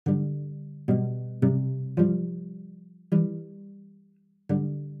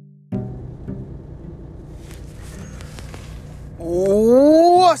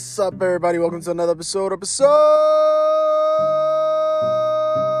What's up, everybody? Welcome to another episode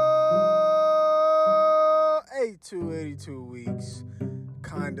 82 weeks,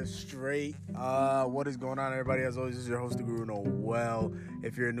 kind of straight. What is going on, everybody? As always, this is your host, the Guru Noel.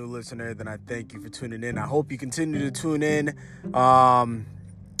 If you're a new listener, then I thank you for tuning in. I hope you continue to tune in,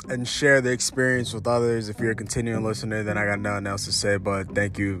 and share the experience with others. If you're a continuing listener, then I got nothing else to say, but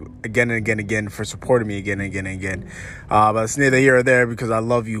thank you again and again for supporting me again and again. But it's neither here or there because I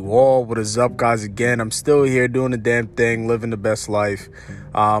love you all. What is up, guys? Again, I'm still here doing the damn thing, living the best life,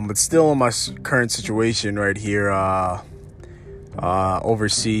 but still in my current situation right here,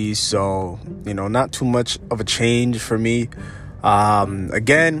 overseas. So, not too much of a change for me.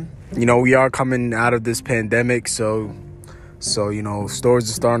 Again, we are coming out of this pandemic, so stores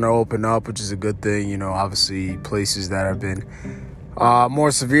are starting to open up, which is a good thing. Obviously places that have been more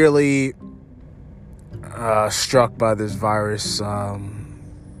severely struck by this virus,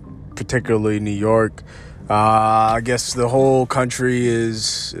 particularly New York. I guess the whole country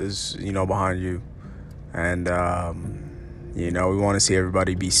is behind you. And, we want to see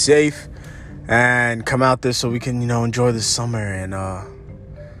everybody be safe and come out there so we can, enjoy the summer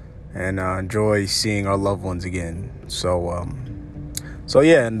and enjoy seeing our loved ones again. So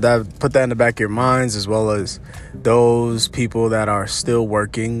yeah, and put that in the back of your minds, as well as those people that are still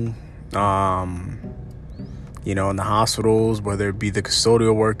working, in the hospitals, whether it be the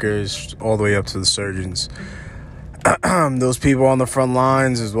custodial workers all the way up to the surgeons. Those people on the front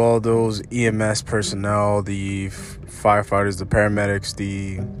lines, as well as those EMS personnel, the firefighters, the paramedics,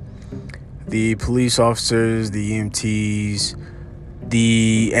 the police officers, the EMTs,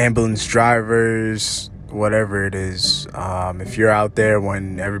 the ambulance drivers, whatever it is. If you're out there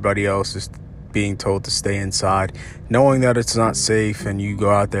when everybody else is being told to stay inside, knowing that it's not safe, and you go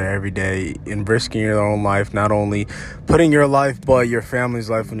out there every day and risking your own life, not only putting your life but your family's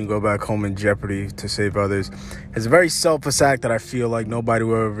life when you go back home in jeopardy to save others, it's a very selfless act that I feel like nobody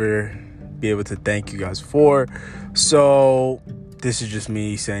will ever be able to thank you guys for. So this is just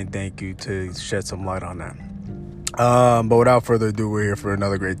me saying thank you to shed some light on that. But without further ado, we're here for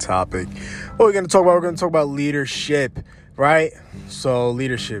another great topic. What we're going to talk about? We're going to talk about leadership, right? So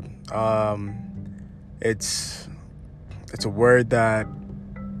leadership, it's a word that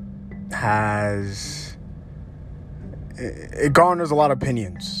it garners a lot of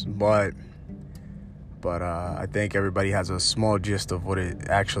opinions, but I think everybody has a small gist of what it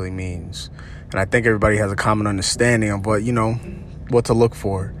actually means. And I think everybody has a common understanding of what to look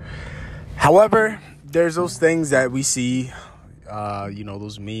for. However, there's those things that we see,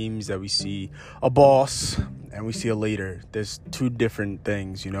 those memes that we see a boss and we see a leader. There's two different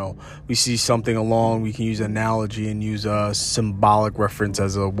things, We see something along, we can use an analogy and use a symbolic reference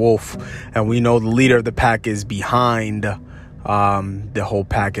as a wolf. And we know the leader of the pack is behind the whole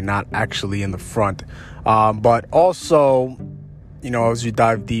pack and not actually in the front. But also, as you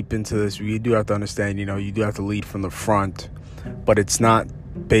dive deep into this, you do have to understand, you do have to lead from the front, but it's not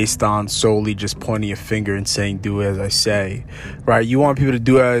based on solely just pointing a finger and saying, do as I say, right? You want people to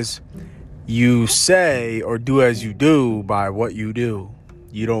do as you say or do as you do by what you do.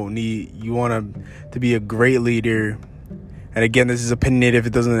 You want to be a great leader. And again, this is opinionated. If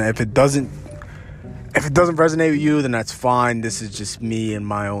it doesn't resonate with you, then that's fine. This is just me and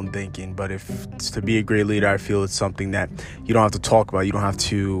my own thinking. But if it's to be a great leader, I feel it's something that you don't have to talk about. You don't have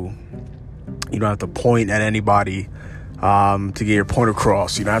to point at anybody to get your point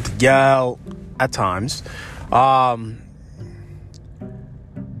across. You don't have to yell at times,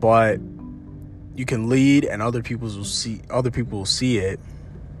 but you can lead, and other people will see it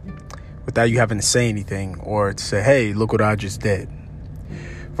without you having to say anything or to say, "Hey, look what I just did."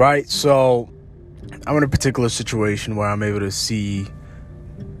 Right? So I'm in a particular situation where I'm able to see,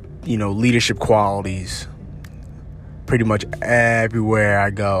 leadership qualities pretty much everywhere I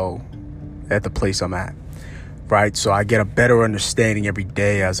go at the place I'm at. Right? So I get a better understanding every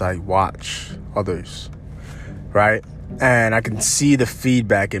day as I watch others. Right? And I can see the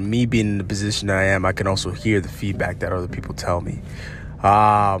feedback, and me being in the position that I am, I can also hear the feedback that other people tell me.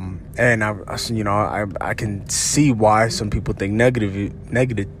 And I can see why some people think negatively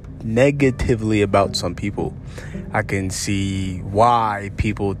about some people. I can see why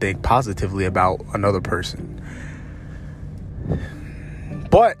people think positively about another person.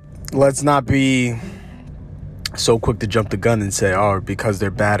 But let's not be so quick to jump the gun and say, because they're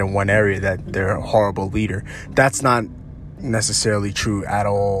bad in one area that they're a horrible leader. That's not necessarily true at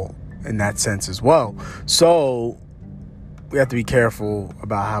all in that sense as well. So we have to be careful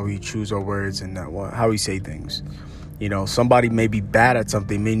about how we choose our words and how we say things. Somebody may be bad at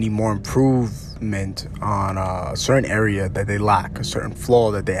something, may need more improvement on a certain area that they lack, a certain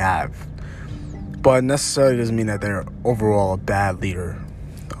flaw that they have. But necessarily doesn't mean that they're overall a bad leader,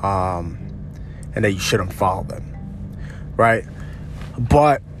 and that you shouldn't follow them, right?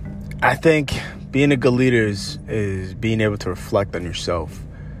 But I think being a good leader is being able to reflect on yourself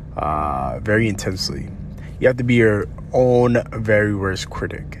very intensely. You have to be your own very worst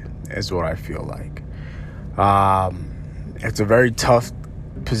critic, is what I feel like. It's a very tough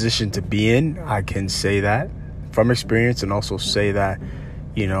position to be in. I can say that from experience, and also say that,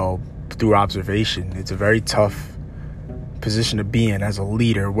 through observation. It's a very tough position to be in as a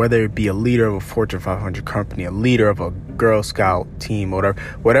leader, whether it be a leader of a Fortune 500 company, a leader of a Girl Scout team,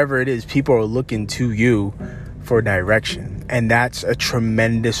 whatever it is. People are looking to you for direction, and that's a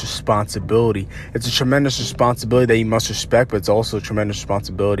tremendous responsibility. It's a tremendous responsibility that you must respect, but it's also a tremendous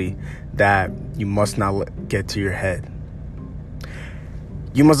responsibility that you must not get to your head.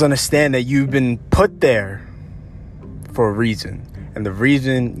 You must understand that you've been put there for a reason. And the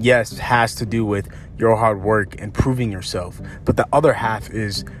reason, yes, has to do with your hard work and proving yourself. But the other half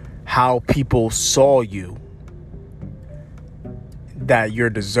is how people saw you, that you're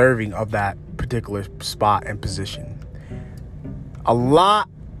deserving of that particular spot and position.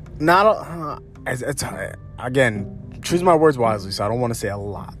 Again, choose my words wisely, so I don't want to say a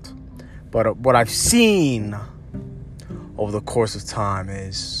lot. But what I've seen over the course of time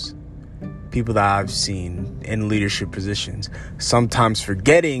is people that I've seen in leadership positions sometimes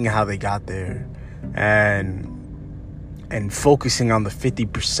forgetting how they got there and focusing on the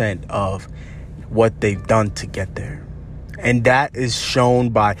 50% of what they've done to get there. And that is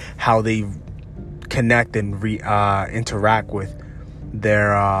shown by how they connect and interact with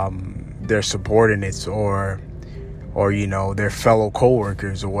their subordinates or their fellow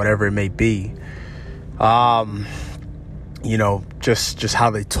coworkers or whatever it may be. Just how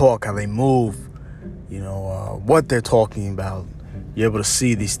they talk, how they move, what they're talking about. You're able to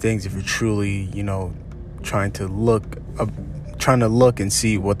see these things if you're truly, trying to look and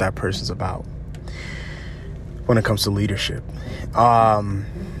see what that person's about when it comes to leadership.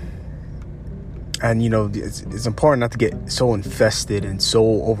 It's important not to get so infested and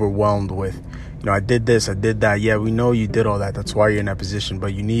so overwhelmed with, I did this, I did that. Yeah, we know you did all that. That's why you're in that position.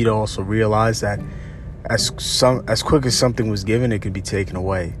 But you need to also realize that as quick as something was given, it could be taken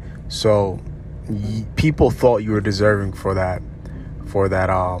away. So people thought you were deserving for that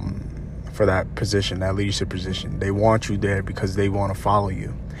position, that leadership position. They want you there because they want to follow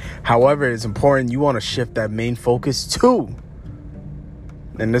you. However, it's important you want to shift that main focus too.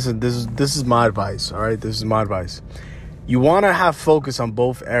 And this is my advice. All right, this is my advice. You want to have focus on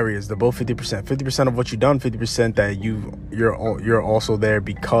both areas, the both 50% of what you've done, 50% that you're also there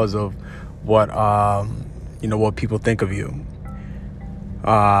because of what people think of you.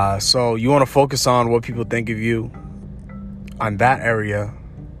 So you want to focus on what people think of you on that area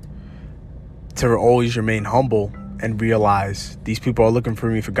to always remain humble and realize these people are looking for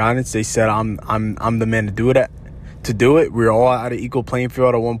me for guidance. They said I'm the man to do it. We're all at an equal playing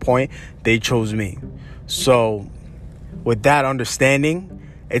field at one point. They chose me. So with that understanding,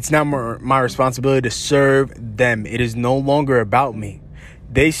 it's now my responsibility to serve them. It is no longer about me.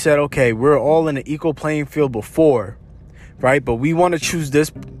 They said, okay, we're all in an equal playing field before, right? But we want to choose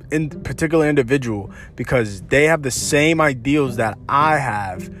this in particular individual because they have the same ideals that I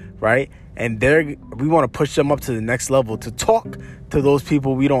have, right? And we want to push them up to the next level to talk to those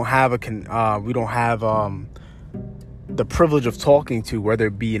people we don't have the privilege of talking to, whether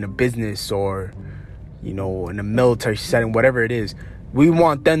it be in a business or, in a military setting, whatever it is. We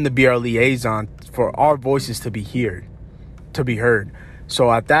want them to be our liaison for our voices to be heard.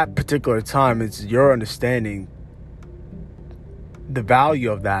 So at that particular time, it's your understanding the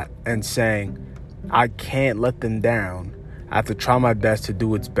value of that and saying, I can't let them down. I have to try my best to do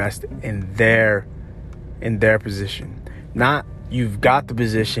what's best in their position. Not you've got the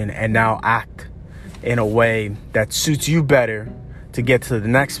position and now act in a way that suits you better to get to the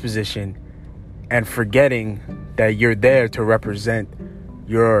next position and forgetting that you're there to represent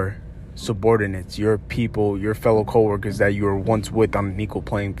your subordinates, your people, your fellow coworkers that you were once with on an equal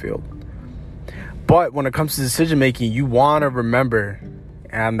playing field. But when it comes to decision making, you want to remember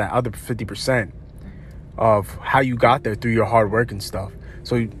and that other 50% of how you got there through your hard work and stuff.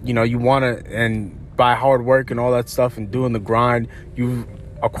 So, you want to, and by hard work and all that stuff and doing the grind, you've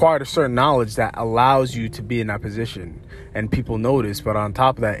acquired a certain knowledge that allows you to be in that position and people notice. But on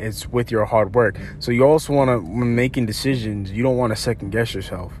top of that, it's with your hard work. So you also want to, when making decisions, you don't want to second guess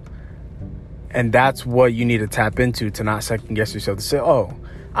yourself. And that's what you need to tap into, to not second guess yourself, to say, oh,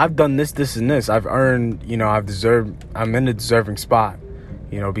 I've done this, this, and this. I've earned, I'm in a deserving spot,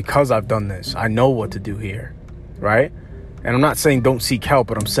 because I've done this. I know what to do here, right? And I'm not saying don't seek help,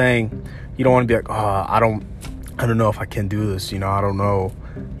 but I'm saying you don't want to be like, oh, I don't know if I can do this. I don't know,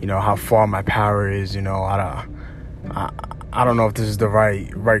 how far my power is. I don't know if this is the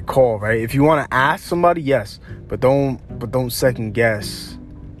right call, right? If you want to ask somebody, yes, but don't second guess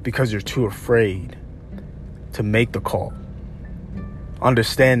because you're too afraid to make the call.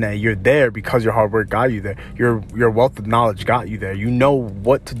 Understand that you're there because your hard work got you there. Your wealth of knowledge got you there. You know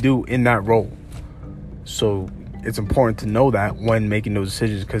what to do in that role. So it's important to know that when making those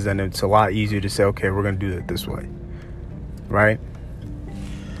decisions, because then it's a lot easier to say, okay, we're going to do it this way, right?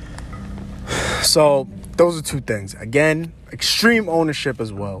 So those are two things. Again, extreme ownership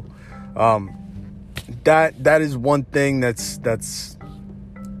as well. That is one thing that's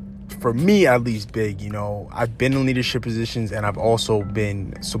for me at least big. I've been in leadership positions and I've also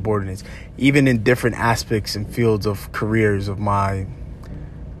been subordinates, even in different aspects and fields of careers of my,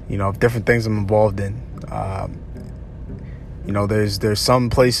 different things I'm involved in. There's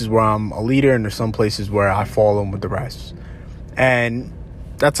some places where I'm a leader and there's some places where I fall in with the rest. And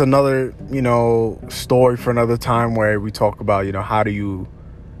that's another, story for another time where we talk about, how do you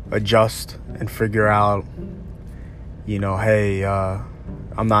adjust and figure out, hey,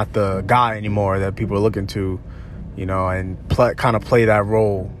 I'm not the guy anymore that people are looking to, and play that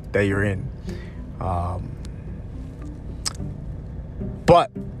role that you're in.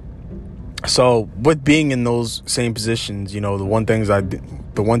 But so with being in those same positions, the one thing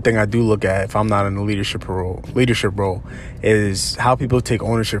I do look at if I'm not in a leadership role is how people take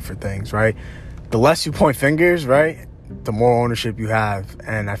ownership for things, right? The less you point fingers, right, the more ownership you have.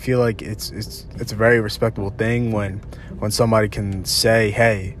 And I feel like it's a very respectable thing when somebody can say,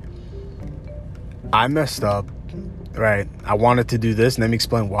 hey, I messed up, right? I wanted to do this. Let me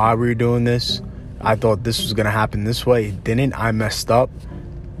explain why we were doing this. I thought this was going to happen this way. It didn't. I messed up.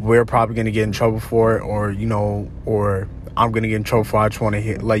 We're probably going to get in trouble for it, or I'm going to get in trouble for it. I just want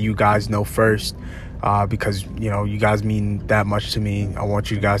to let you guys know first, because, you guys mean that much to me. I want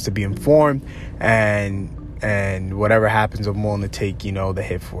you guys to be informed, and whatever happens, I'm willing to take, the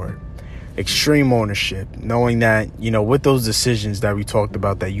hit for it. Extreme ownership, knowing that, with those decisions that we talked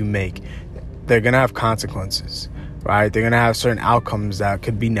about that you make, they're going to have consequences, right? They're going to have certain outcomes that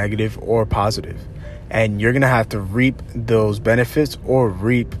could be negative or positive. And you're going to have to reap those benefits or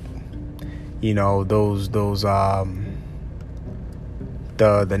reap, those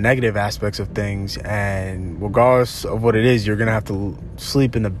the negative aspects of things. And regardless of what it is, you're going to have to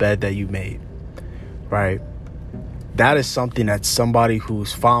sleep in the bed that you made, right? That is something that somebody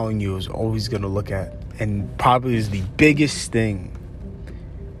who's following you is always going to look at, and probably is the biggest thing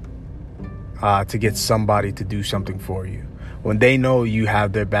to get somebody to do something for you. When they know you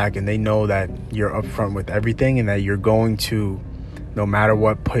have their back and they know that you're upfront with everything and that you're going to, no matter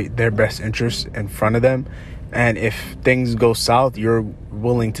what, put their best interests in front of them. And if things go south, you're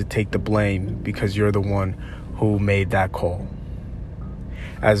willing to take the blame because you're the one who made that call.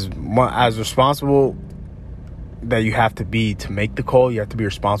 As responsible that you have to be to make the call, you have to be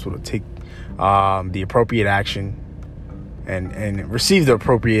responsible to take the appropriate action and receive the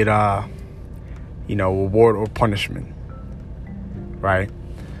appropriate reward or punishment, right?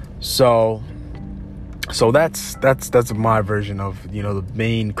 So that's my version of the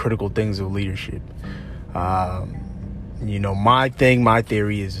main critical things of leadership. My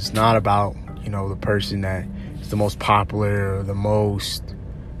theory is it's not about the person that is the most popular or the most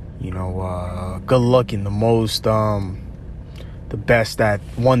good looking, the most the best at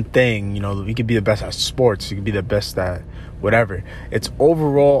one thing. You could be the best at sports, you could be the best at whatever. It's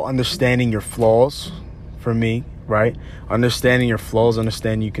overall understanding your flaws for me, right? Understanding your flaws,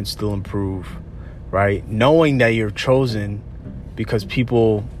 understanding you can still improve, right? Knowing that you're chosen because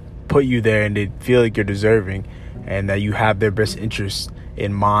people put you there and they feel like you're deserving and that you have their best interests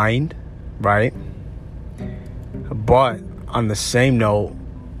in mind, right? But on the same note,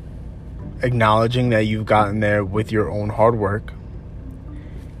 acknowledging that you've gotten there with your own hard work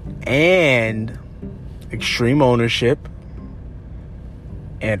and extreme ownership,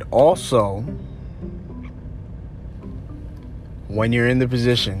 and also when you're in the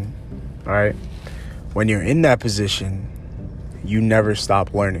position, all right, when you're in that position, you never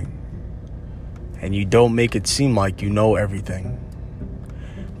stop learning and you don't make it seem like you know everything.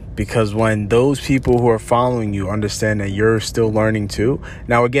 Because when those people who are following you understand that you're still learning too.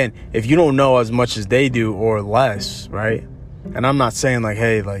 Now, again, if you don't know as much as they do or less, right? And I'm not saying like,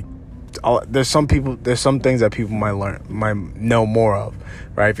 hey, like, there's some things that people might know more of,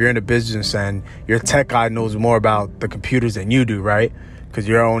 right? If you're in a business and your tech guy knows more about the computers than you do, right? because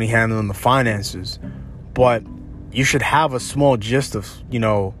you're only handling the finances. But you should have a small gist of,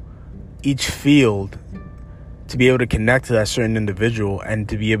 each field to be able to connect to that certain individual and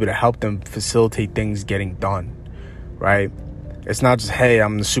to be able to help them facilitate things getting done, right? It's not just, hey,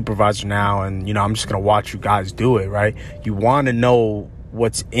 I'm the supervisor now and, I'm just going to watch you guys do it, right? You want to know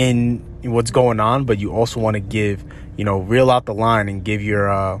what's going on, but you also want to give, reel out the line and give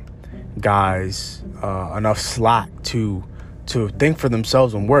your guys enough slack to think for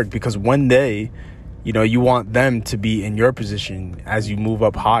themselves and work, because one day, you want them to be in your position as you move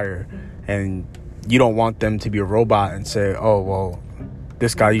up higher, and you don't want them to be a robot and say, oh, well,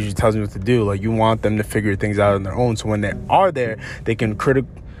 this guy usually tells me what to do. Like, you want them to figure things out on their own. So when they are there, they can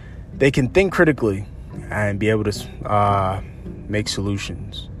think critically and be able to make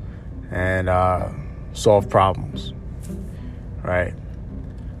solutions and solve problems, right?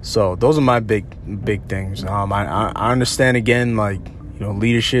 So those are my big things. I understand, again, like,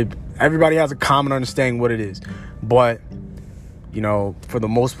 leadership. Everybody has a common understanding what it is, but for the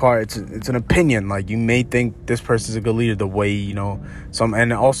most part, it's an opinion. Like, you may think this person's a good leader the way,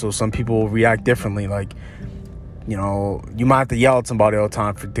 some people will react differently. Like, you might have to yell at somebody all the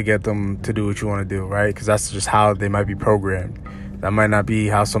time to get them to do what you want to do, right? Because that's just how they might be programmed. That might not be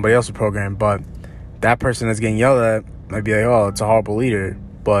how somebody else is programmed, but that person that's getting yelled at might be like, oh, it's a horrible leader.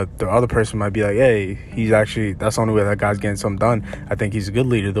 But the other person might be like, hey, that's the only way that guy's getting something done. I think he's a good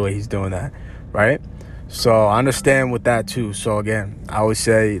leader the way he's doing that, right? So I understand with that too. So again, I always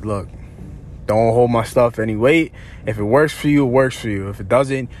say, look, don't hold my stuff any weight. If it works for you, it works for you. If it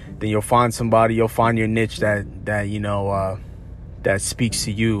doesn't, then you'll find your niche that speaks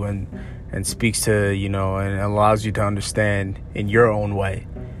to you and speaks to, and allows you to understand in your own way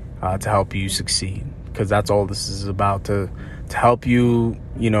to help you succeed. Because that's all this is about, to help you,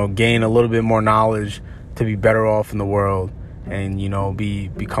 gain a little bit more knowledge, to be better off in the world, and,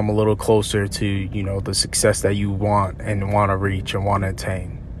 become a little closer to, the success that you want to reach and want to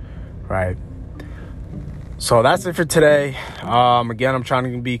attain, right? So that's it for today. Again, I'm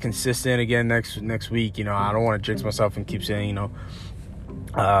trying to be consistent again next week. I don't want to jinx myself and keep saying,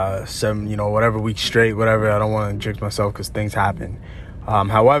 7, whatever week straight, whatever. I don't want to jinx myself because things happen.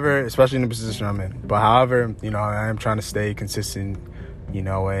 However, especially in the position I'm in. But however, I am trying to stay consistent,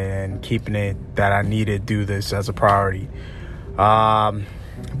 and keeping it that I need to do this as a priority.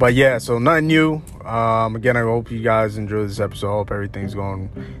 But yeah, so nothing new. Again, I hope you guys enjoy this episode. I hope everything's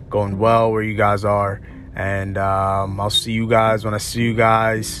going well where you guys are. And I'll see you guys when I see you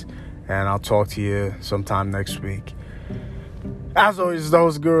guys. And I'll talk to you sometime next week. As always, the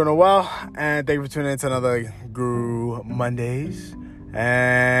host, Guru Noel. And thank you for tuning in to another Guru Mondays.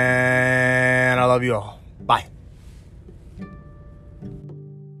 And I love you all.